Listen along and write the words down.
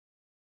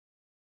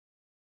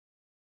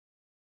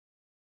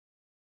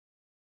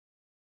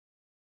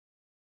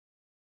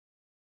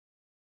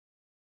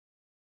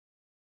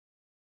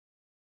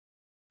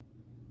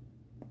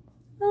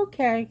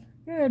Okay,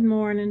 good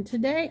morning.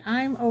 Today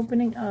I'm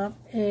opening up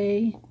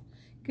a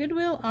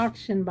Goodwill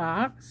auction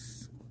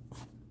box.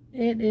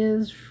 It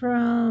is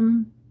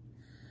from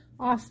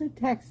Austin,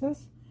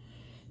 Texas.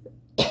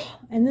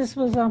 And this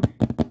was an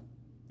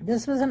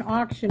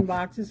auction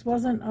box. This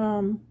wasn't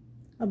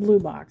a blue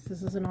box.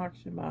 This is an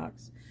auction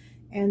box.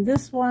 And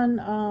this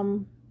one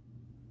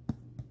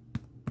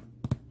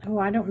oh,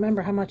 I don't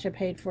remember how much I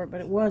paid for it,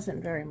 but it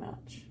wasn't very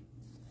much.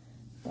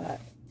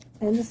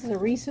 And this is a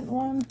recent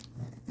one.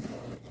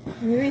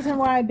 And the reason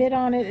why I bid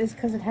on it is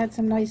because it had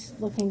some nice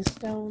looking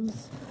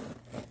stones.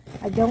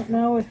 I don't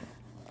know if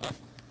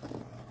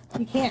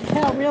you can't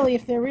tell really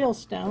if they're real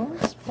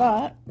stones,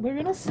 but we're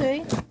gonna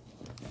see.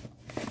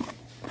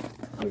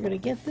 We're gonna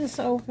get this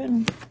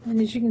open,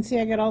 and as you can see,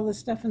 I got all this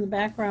stuff in the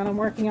background. I'm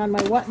working on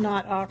my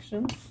whatnot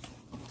auction.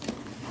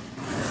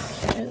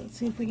 Okay, let's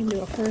see if we can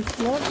do a first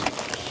look.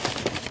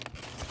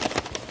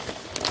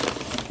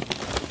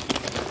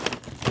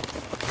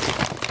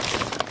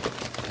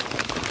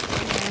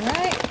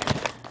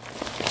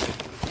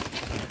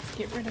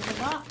 Get rid of the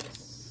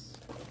box.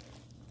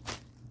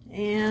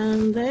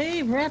 And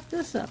they wrapped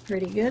this up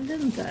pretty good,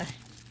 didn't they?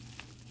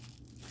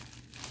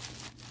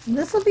 And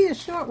this will be a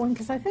short one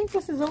because I think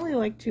this is only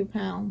like 2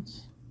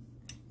 pounds.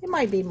 It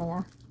might be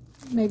more,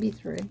 maybe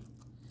 3.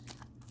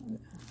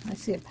 I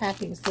see a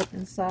packing slip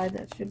inside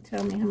that should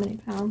tell me how many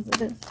pounds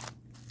it is.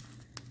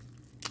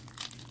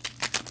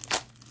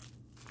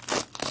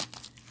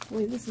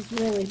 Boy, this is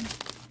really...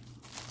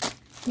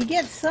 You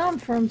get some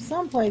from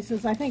some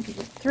places. I think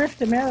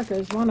Thrift America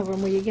is one of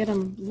them where you get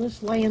them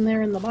just laying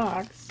there in the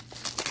box.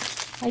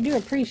 I do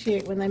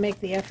appreciate when they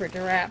make the effort to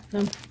wrap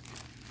them.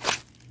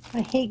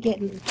 I hate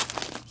getting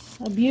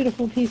a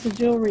beautiful piece of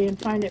jewelry and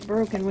find it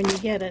broken when you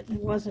get it. It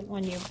wasn't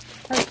when you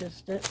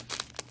purchased it.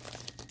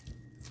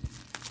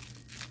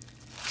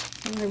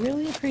 And I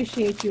really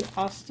appreciate you,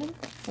 Austin,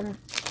 for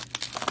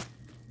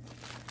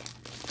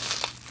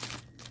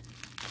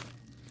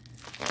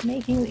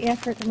making the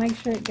effort to make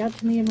sure it got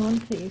to me in one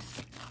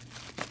piece.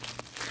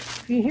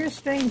 If you hear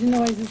strange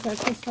noises,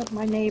 that's just like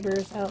my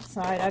neighbors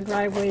outside. Our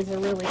driveways are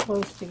really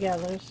close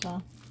together,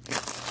 so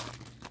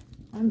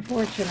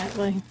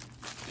unfortunately.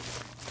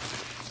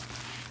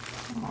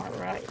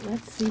 Alright,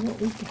 let's see what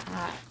we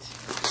got.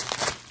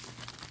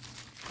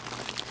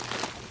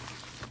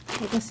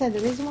 Like I said, the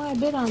reason why I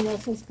bid on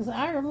this is because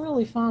I'm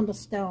really fond of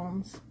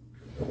stones.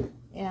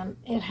 And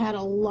it had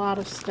a lot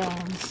of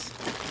stones.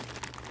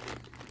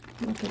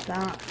 Look at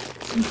that.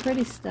 Some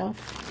pretty stuff.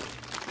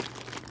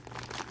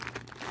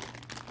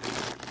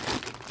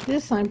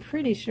 This I'm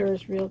pretty sure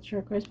is real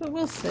turquoise, but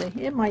we'll see.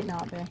 It might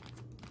not be.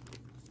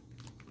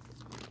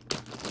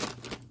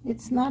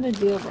 It's not a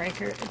deal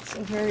breaker. It's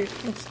a very,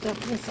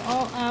 it's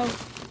all out.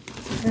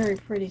 Very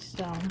pretty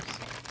stones.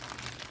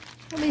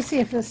 Let me see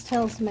if this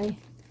tells me.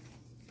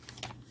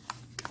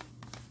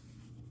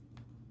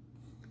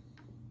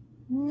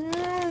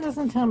 It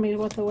doesn't tell me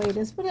what the weight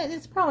is, but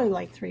it's probably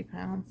like 3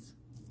 pounds.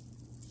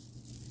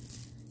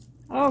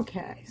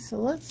 Okay, so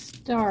let's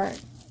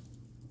start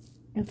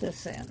at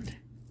this end.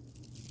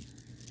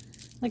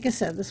 Like I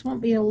said, this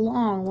won't be a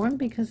long one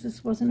because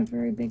this wasn't a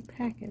very big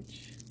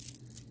package.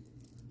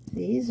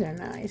 These are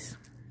nice.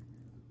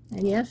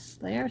 And yes,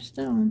 they are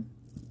stone.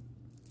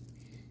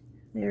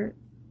 They're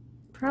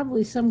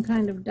probably some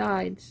kind of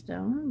dyed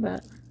stone,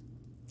 but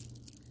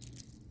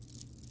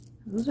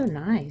those are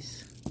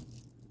nice.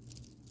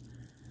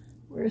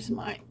 Where's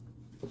my...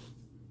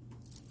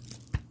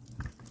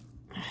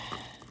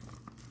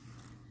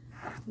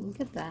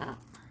 Look at that.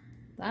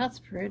 That's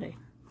pretty.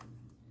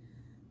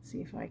 See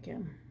if I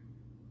can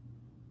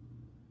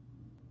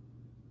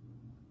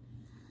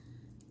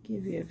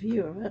give you a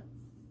view of it.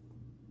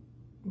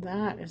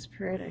 That is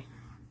pretty.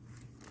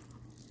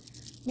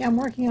 Yeah, I'm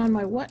working on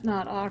my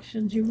whatnot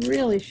auctions. You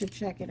really should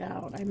check it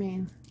out. I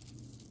mean,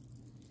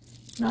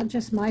 not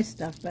just my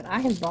stuff, but I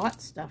have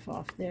bought stuff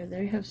off there.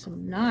 They have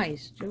some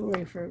nice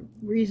jewelry for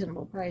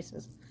reasonable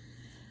prices.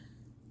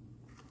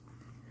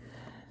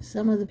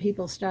 Some of the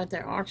people start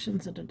their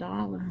auctions at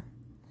 $1.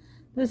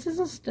 This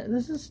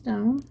is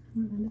stone,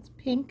 and it's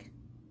pink.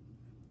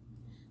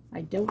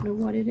 I don't know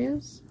what it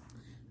is.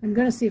 I'm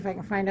going to see if I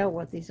can find out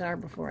what these are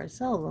before I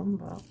sell them.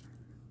 But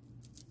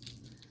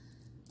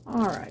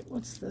all right,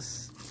 what's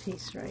this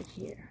piece right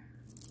here?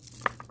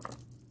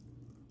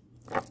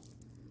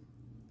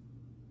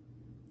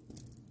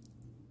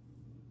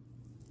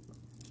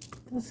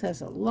 This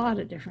has a lot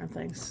of different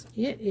things.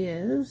 It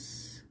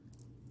is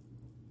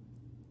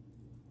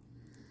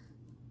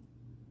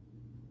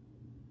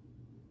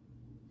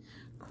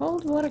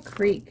Coldwater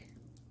Creek.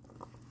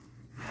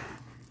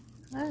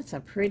 That's a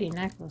pretty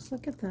necklace.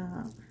 Look at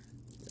that.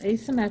 It's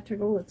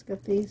asymmetrical. It's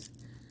got these.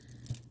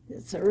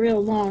 It's a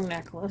real long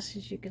necklace,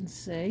 as you can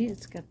see.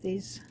 It's got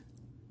these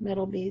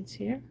metal beads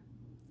here.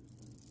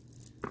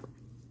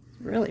 It's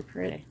really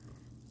pretty.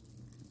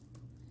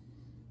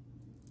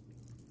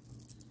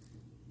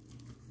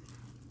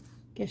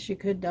 Guess you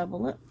could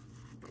double it.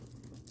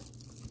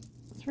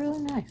 It's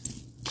really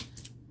nice.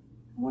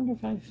 I wonder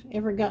if I've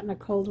ever gotten a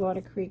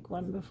Coldwater Creek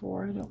one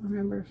before. I don't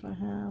remember if I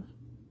have.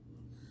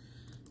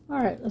 All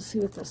right, let's see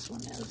what this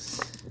one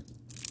is.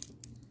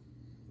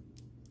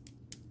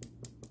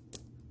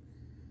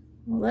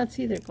 Well, that's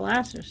either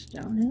glass or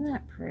stone. Isn't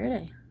that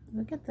pretty?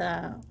 Look at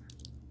that.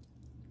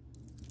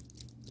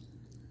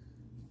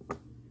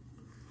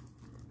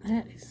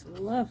 That is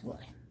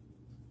lovely.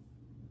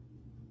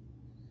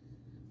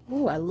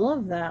 Oh, I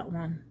love that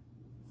one.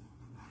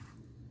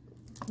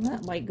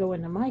 That might go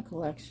into my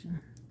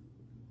collection.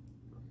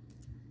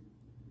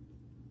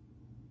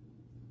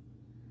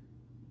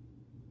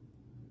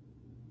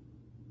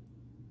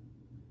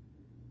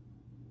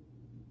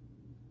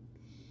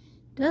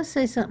 It does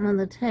say something on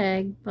the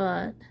tag,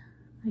 but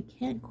I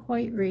can't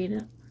quite read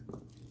it.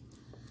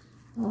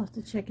 I'll have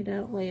to check it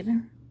out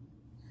later.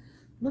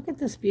 Look at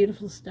this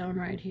beautiful stone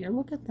right here.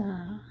 Look at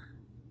that.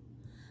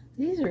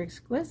 These are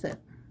exquisite.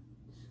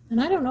 And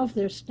I don't know if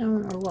they're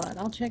stone or what.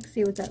 I'll check,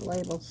 see what that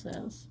label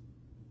says.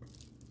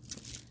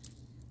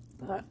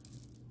 But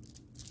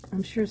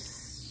I'm sure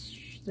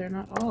they're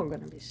not all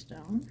going to be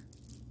stone.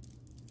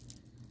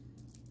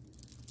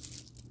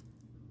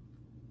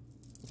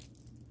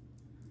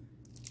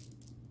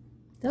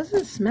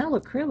 Doesn't smell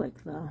acrylic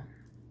though.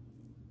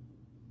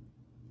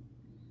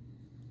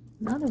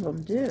 None of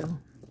them do.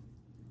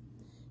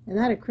 And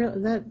that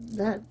acrylic,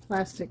 that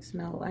plastic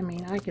smell, I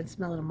mean, I can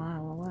smell it a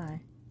mile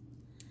away.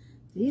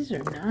 These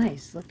are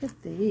nice. Look at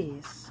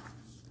these.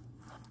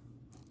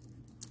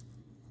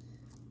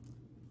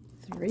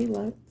 Three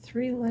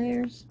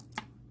layers.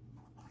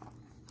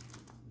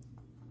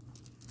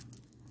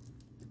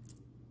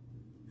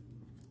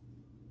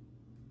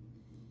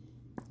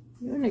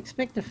 You wouldn't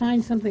expect to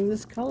find something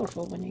this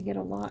colorful when you get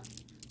a lot.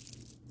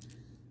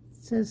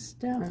 It says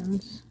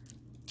stones.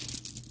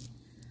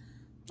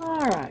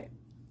 All right.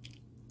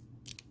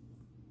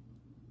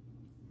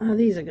 Oh,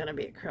 these are going to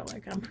be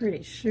acrylic. I'm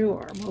pretty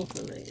sure, both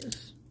of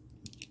these.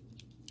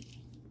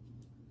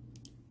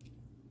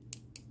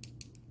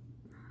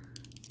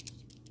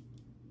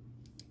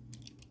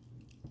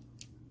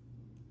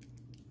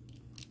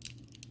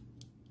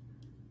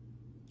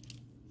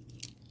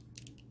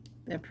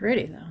 They're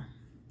pretty though.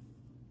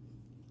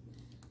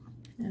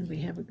 And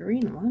we have a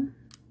green one.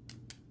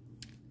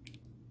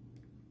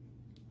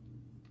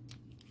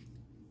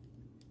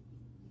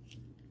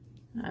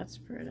 That's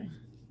pretty.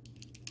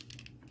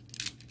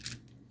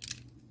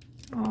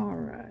 All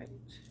right.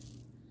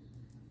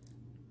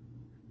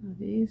 Are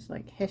these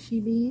like Heshy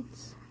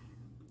beads?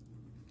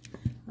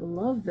 I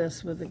love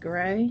this with the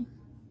gray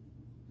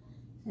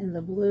and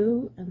the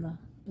blue and the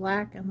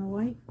black and the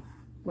white.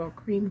 Well,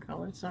 cream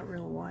color, it's not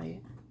real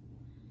white.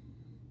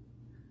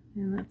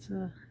 And that's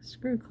a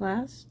screw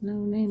clasp, no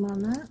name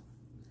on that.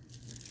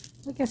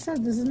 Like I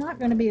said, this is not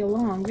going to be a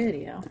long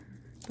video,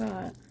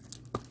 but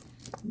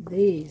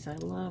these, I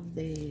love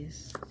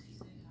these.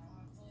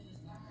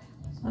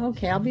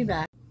 Okay, I'll be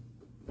back.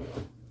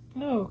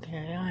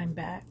 Okay, I'm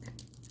back.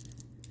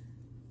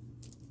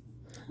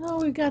 Oh,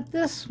 we got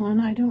this one.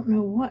 I don't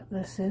know what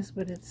this is,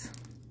 but it's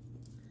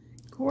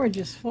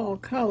gorgeous fall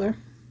color.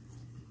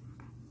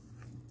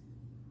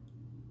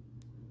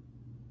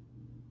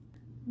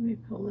 Let me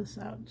pull this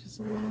out just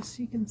a little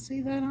so you can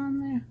see that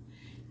on there.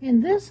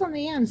 And this on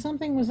the end,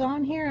 something was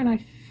on here,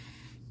 and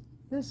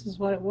this is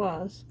what it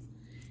was.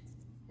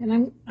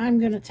 And I'm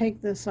going to take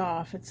this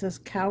off. It says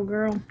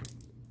Cowgirl.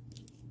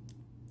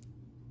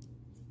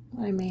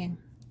 I mean,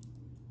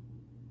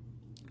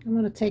 I'm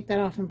going to take that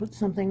off and put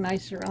something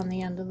nicer on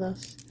the end of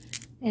this.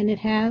 And it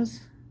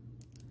has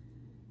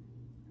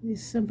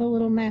these simple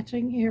little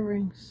matching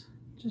earrings.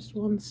 Just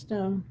one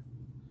stone.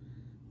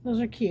 Those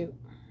are cute.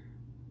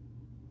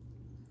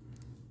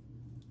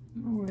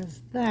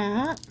 Where's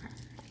that?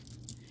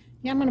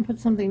 Yeah, I'm going to put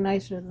something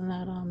nicer than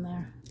that on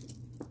there.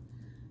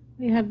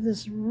 We have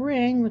this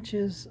ring, which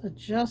is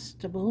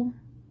adjustable.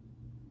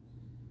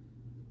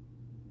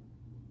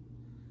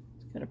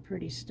 It's got a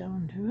pretty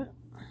stone to it.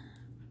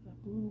 Put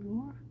up a little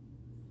more.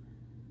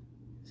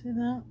 See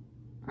that?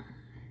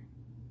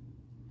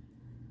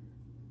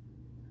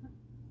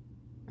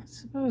 I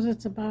suppose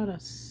it's about a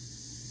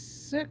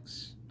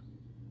 6,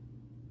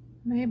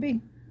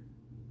 maybe.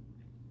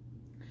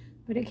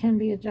 But it can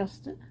be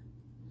adjusted.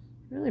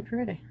 Really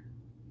pretty.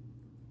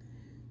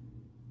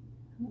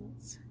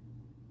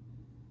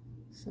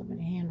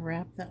 Somebody hand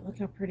wrapped that. Look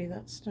how pretty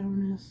that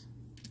stone is.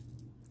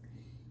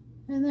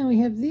 And then we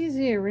have these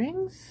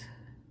earrings.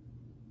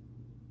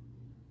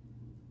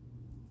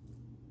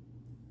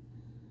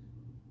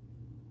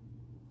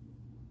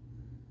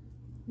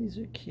 These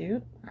are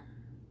cute.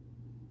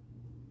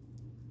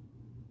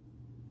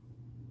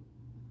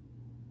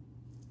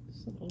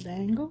 Just little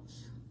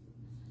dangles.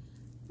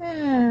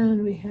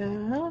 And we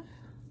have,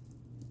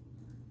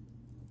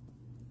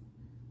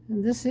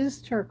 and this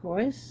is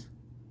turquoise.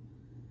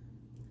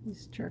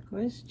 These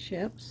turquoise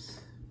chips.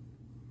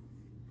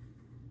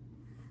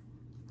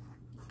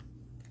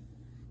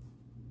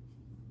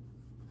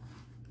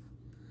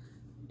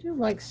 I do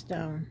like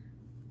stone.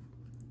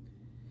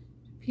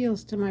 It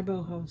appeals to my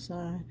boho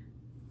side.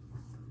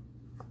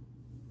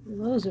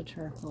 Those are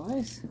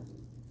turquoise.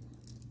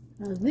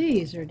 Now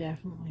these are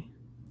definitely,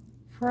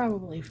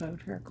 probably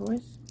faux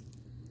turquoise.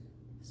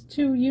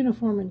 too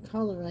uniform in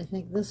color, I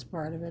think, this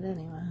part of it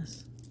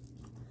anyways.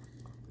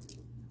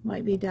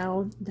 Might be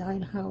dyed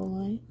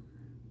howlite.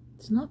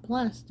 It's not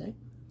plastic.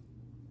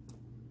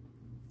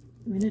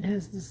 I mean, it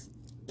has this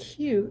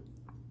cute,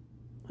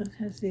 it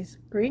has these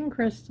green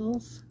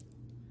crystals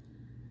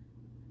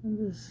and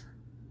this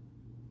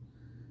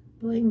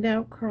blinged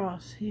out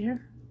cross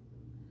here.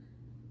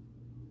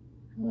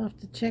 I'll have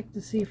to check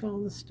to see if all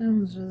the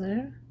stones are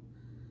there.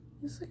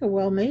 Looks like a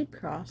well-made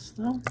cross,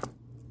 though.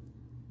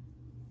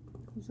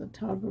 There's a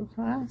toggle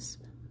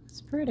clasp.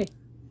 It's pretty.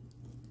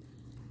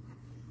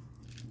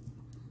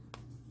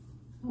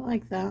 I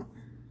like that.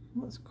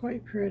 That's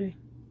quite pretty.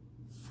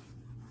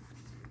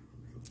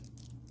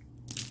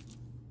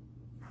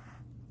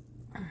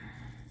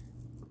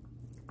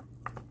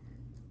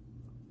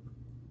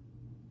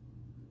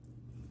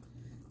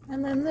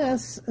 And then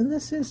this, and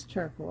this is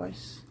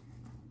turquoise.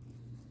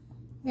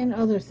 And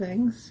other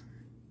things.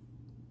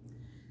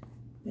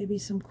 Maybe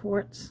some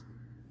quartz.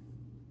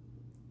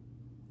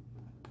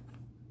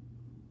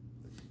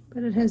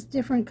 But it has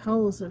different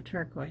colors of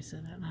turquoise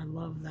in it, and I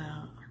love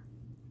that.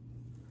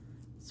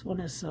 This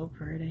one is so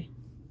pretty.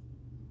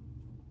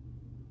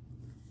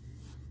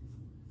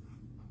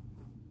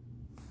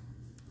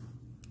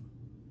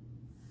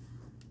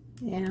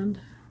 And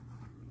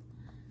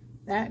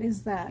that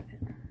is that.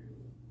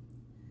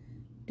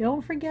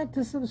 Don't forget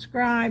to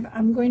subscribe.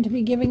 I'm going to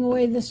be giving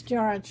away this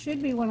jar. It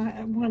should be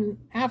when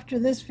after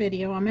this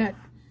video. I'm at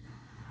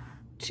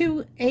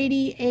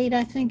 288,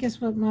 I think,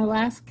 is what my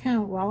last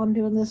count while I'm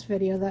doing this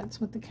video. That's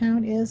what the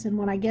count is. And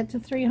when I get to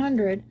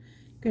 300, I'm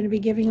going to be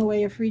giving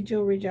away a free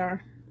jewelry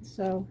jar.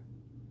 So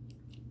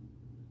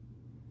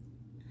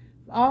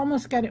I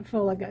almost got it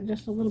full. I got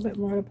just a little bit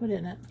more to put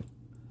in it.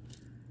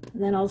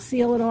 And then I'll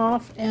seal it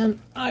off and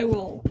I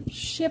will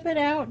ship it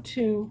out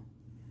to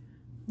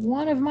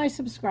one of my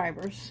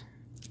subscribers.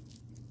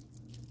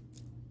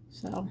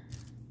 So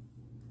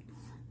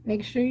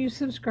make sure you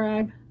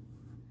subscribe.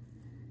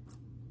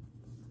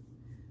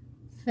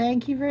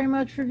 Thank you very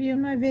much for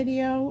viewing my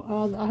video.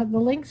 The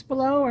links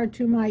below are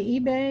to my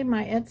eBay,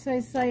 my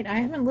Etsy site. I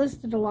haven't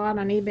listed a lot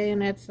on eBay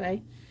and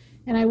Etsy,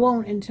 and I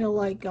won't until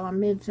like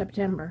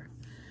mid-September.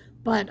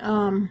 But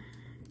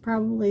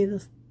probably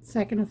the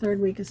second or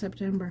third week of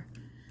September.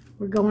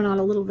 We're going on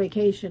a little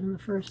vacation in the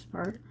first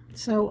part.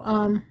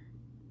 So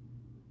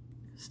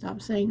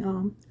stop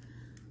saying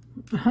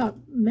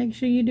make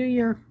sure you do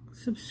your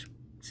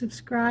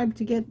subscribe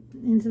to get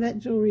into that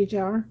jewelry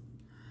jar.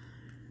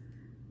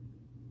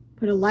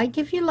 Put a like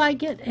if you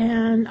like it,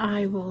 and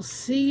I will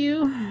see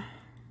you.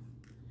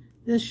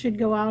 This should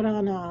go out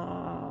on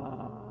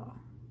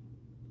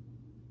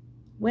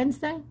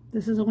Wednesday.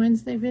 This is a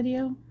Wednesday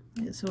video,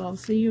 so I'll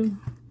see you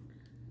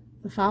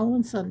the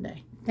following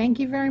Sunday. Thank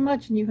you very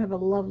much, and you have a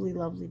lovely,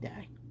 lovely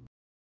day.